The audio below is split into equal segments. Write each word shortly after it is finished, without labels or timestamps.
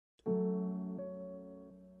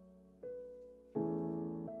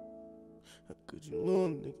How could you little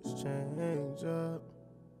niggas change up?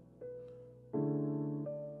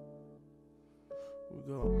 We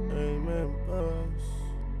gon' aim and bust.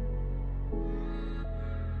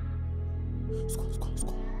 Squad, squad,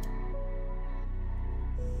 squad.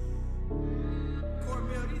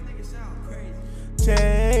 These niggas sound crazy.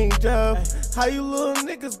 Change up. How you little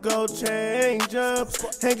niggas go change up?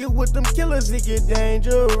 Hanging with them killers, it get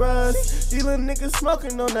dangerous. These little niggas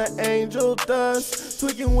smoking on that angel dust.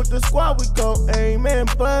 Tweaking with the squad, we gon' aim and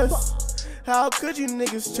bust. How could you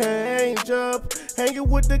niggas change up? Hanging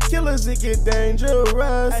with the killers, it get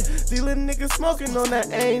dangerous. These little niggas smoking on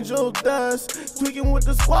that angel dust. Tweaking with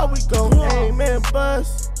the squad, we gon' aim and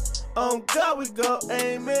bust. Oh God, we go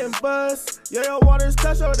aim and bust. Yeah, your water's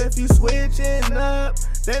touch out if you switching up.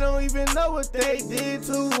 They don't even know what they did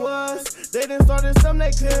to us. They done started something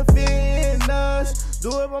they couldn't fit in us. Do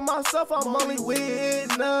it by myself, I'm only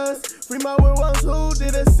witness. Free my real ones who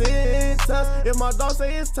did a sentence. If my dog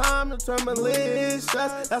say it's time to turn malicious,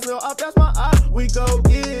 that's your op, that's my op, we go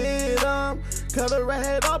get him. Cut a red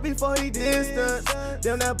head off before he distant.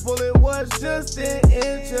 Damn, that bullet was just an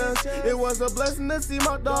inch. It was a blessing to see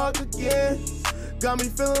my dog again. Got me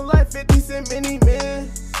feeling like 50 Cent mini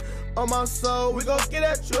man. On my soul, we gon' get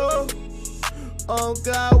at you. On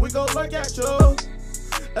God, we gon' look at you.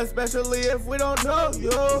 Especially if we don't know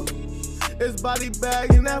you. It's body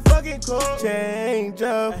bag in that fucking coat. Change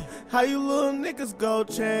up. How you little niggas go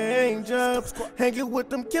change up? Hanging with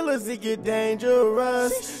them killers, it get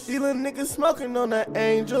dangerous. These little niggas smoking on that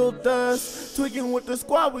angel dust. Tweaking with the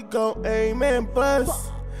squad, we gon' aim and bust.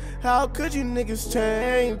 How could you niggas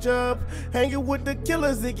change up? Hanging with the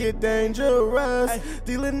killers, it get dangerous.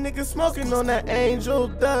 These little niggas smoking on that angel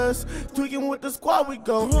dust. Tweaking with the squad, we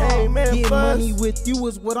gon' aim and Get bust. money with you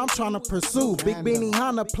is what I'm trying to pursue. Big Benny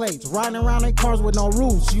Honda plates, riding around in cars with no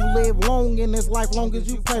rules. You live long in this life, long as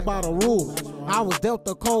you play by the rules. I was dealt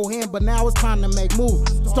a cold hand, but now it's time to make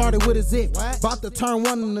moves. Started with a zip, about to turn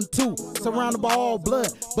 1 into 2. Surrounded by all blood,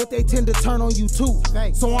 but they tend to turn on you too.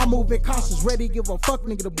 So I'm moving cautious, ready to give a fuck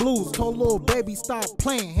nigga the blues. Told little baby stop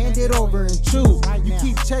playing, hand it over and choose. You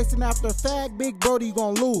keep chasing after a fag, big brody, you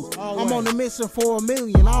gon' lose. I'm on a mission for $1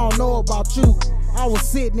 million, I don't know about you. I was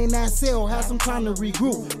sitting in that cell, had some time to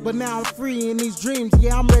regroup. But now I'm free in these dreams,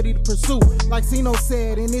 yeah, I'm ready to pursue. Like Cino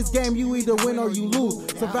said, in this game you either win or you lose.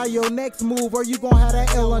 Survive your next move or you gon' have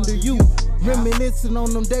that L under you. Reminiscing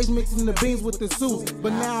on them days, mixing the beans with the suits.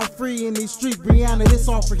 But now I'm free in these streets, Brianna, this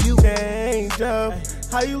all for you. Change up.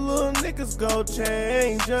 How you little niggas go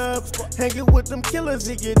change up? Hanging with them killers,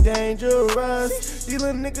 it get dangerous. These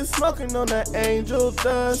little niggas smoking on that angel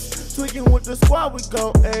dust. Tweaking with the squad, we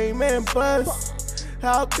gon' aim and bust.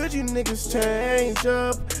 How could you niggas change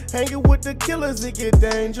up? Hanging with the killers, it get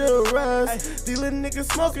dangerous. These little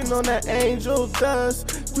niggas smoking on that angel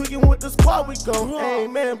dust. Tweaking with the squad, we gon'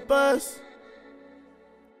 aim and bust.